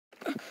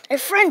My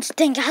friends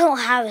think I don't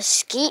have a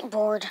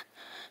skateboard.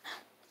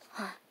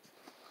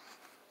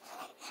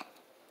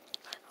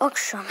 I'll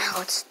show them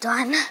how it's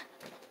done.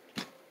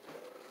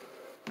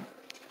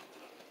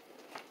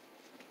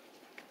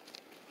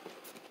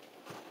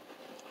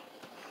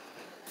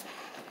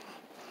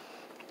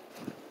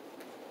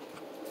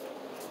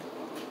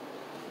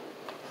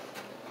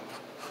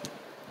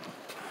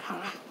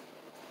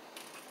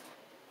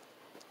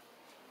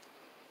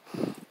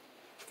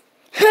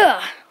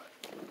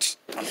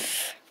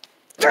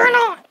 Turn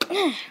on!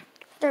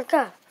 There it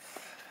goes.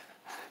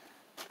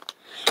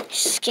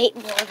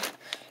 Skateboard.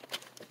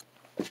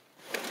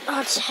 Oh,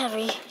 it's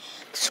heavy.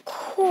 It's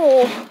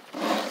cool.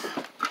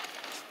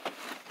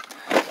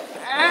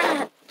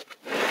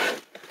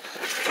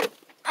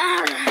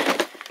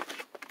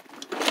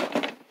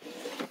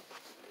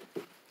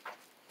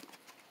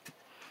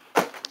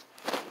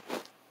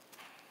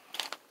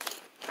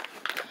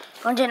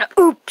 And then,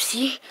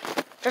 oopsie.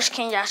 Just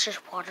kidding, that's just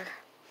water.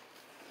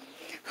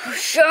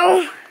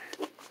 So,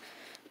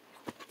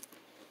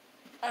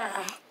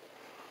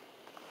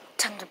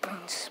 time to bring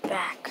this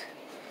back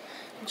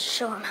and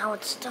show him how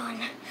it's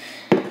done.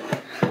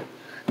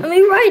 Let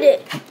me write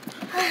it.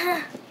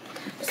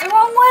 It's the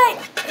wrong way.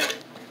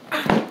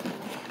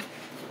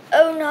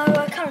 Oh no,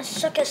 I kind of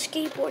suck at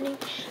skateboarding.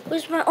 It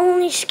was my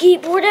only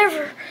skateboard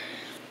ever.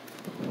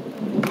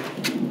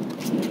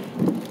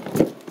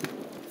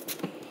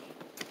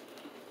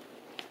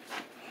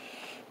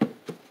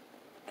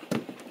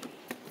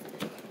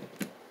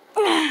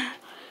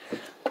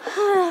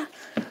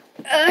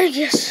 I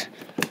guess.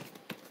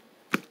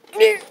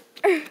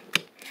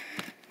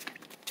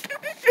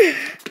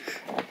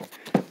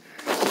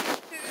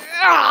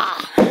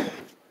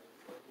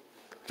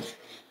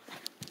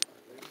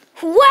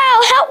 Wow,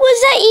 how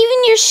was that even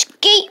your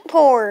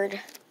skateboard?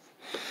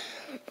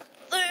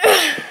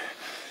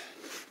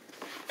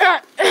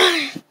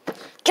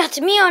 Got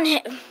to me on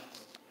it.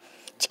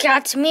 It's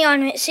got to me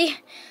on it, see?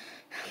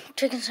 I'm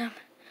drinking some.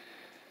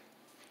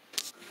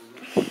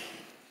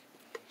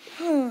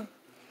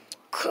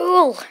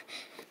 Cool.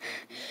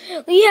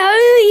 Yeah, I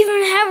don't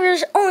even have your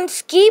own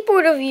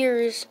skateboard of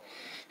yours.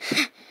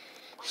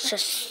 It's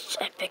just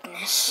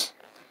epicness.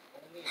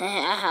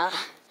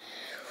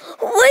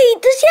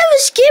 Wait, does he have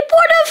a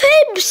skateboard of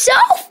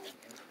himself?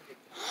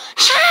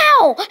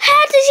 How?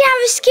 How does he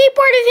have a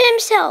skateboard of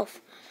himself?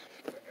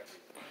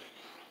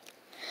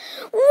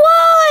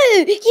 Whoa!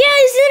 Yeah,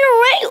 he's in a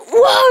race.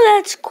 Whoa,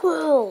 that's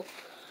cool.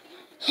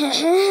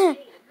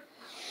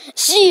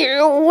 See,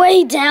 you're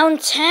way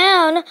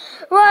downtown,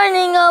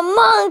 riding a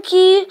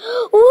monkey.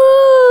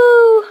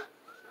 Woo!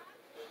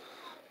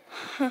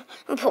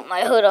 I'll put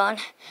my hood on.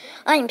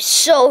 I'm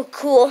so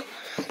cool.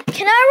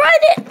 Can I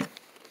ride it?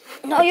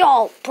 No,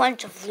 y'all,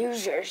 bunch of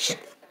losers.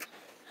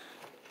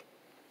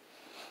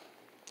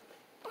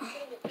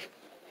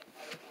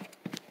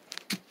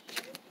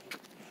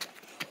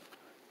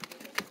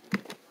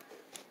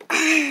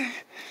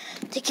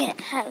 They can't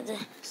have the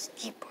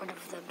skateboard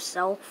of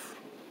themselves.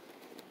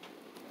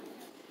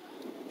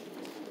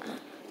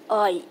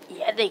 Oh,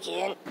 yeah, they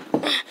can.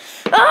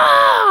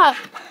 Ah!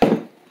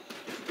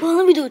 Well,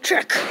 let me do a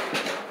trick.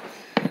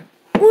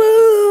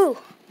 Woo!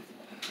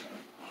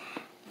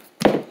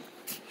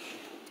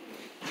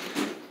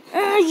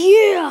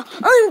 Yeah,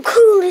 I'm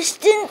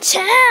coolest in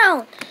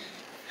town.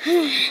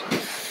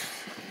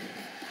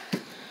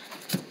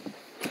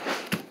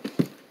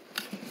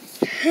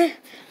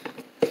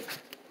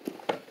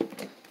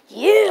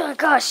 Yeah, I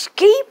got a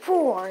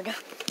skateboard.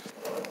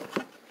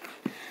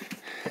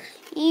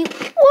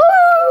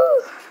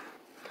 Woo!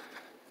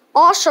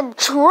 Awesome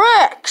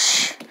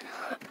tricks.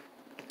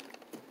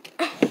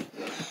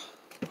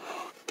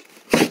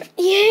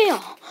 Yeah,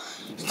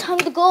 it's time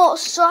to go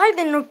outside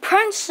and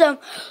impress them.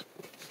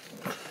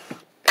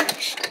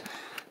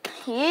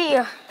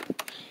 Yeah,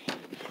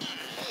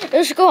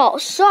 let's go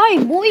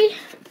outside, boy.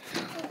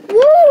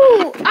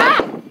 Woo!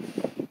 Ah!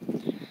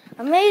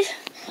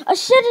 I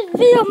said in the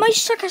video I might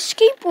suck at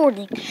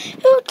skateboarding.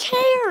 Who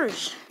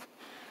cares?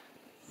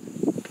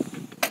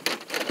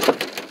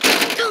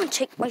 Don't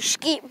take my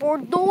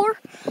skateboard door.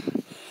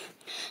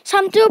 It's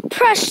time to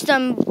oppress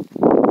them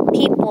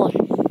people.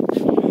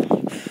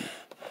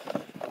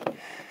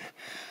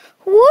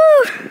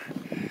 Woo!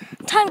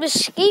 Time to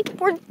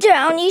skateboard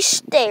down these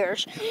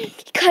stairs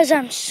because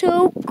I'm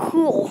so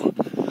cool.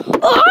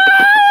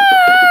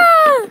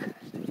 Ah!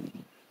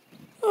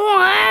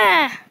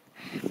 Ah!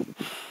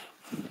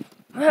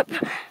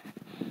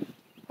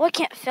 Well, I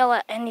can't feel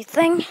at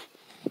anything.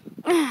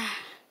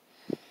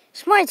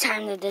 It's my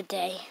time of the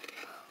day.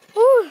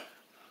 Woo!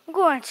 I'm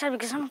going outside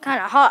because I'm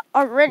kind of hot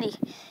already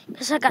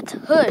because I got the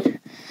hood.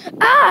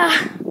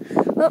 Ah!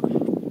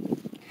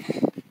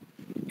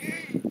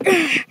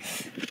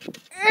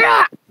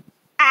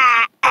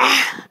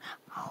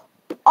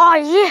 Oh,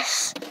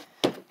 yes!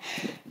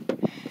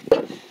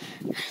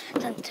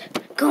 Time to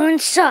go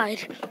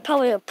inside.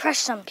 Probably oppress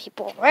some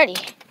people already.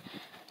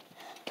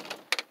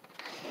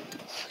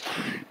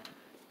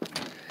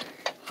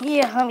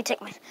 Yeah, let me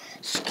take my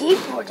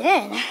skateboard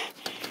in.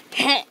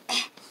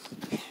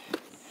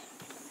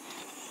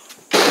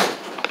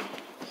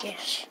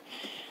 Yes.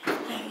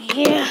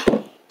 Yeah.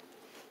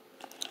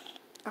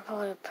 I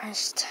probably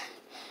pressed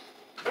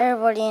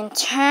everybody in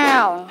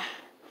town.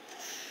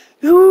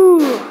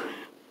 Ooh.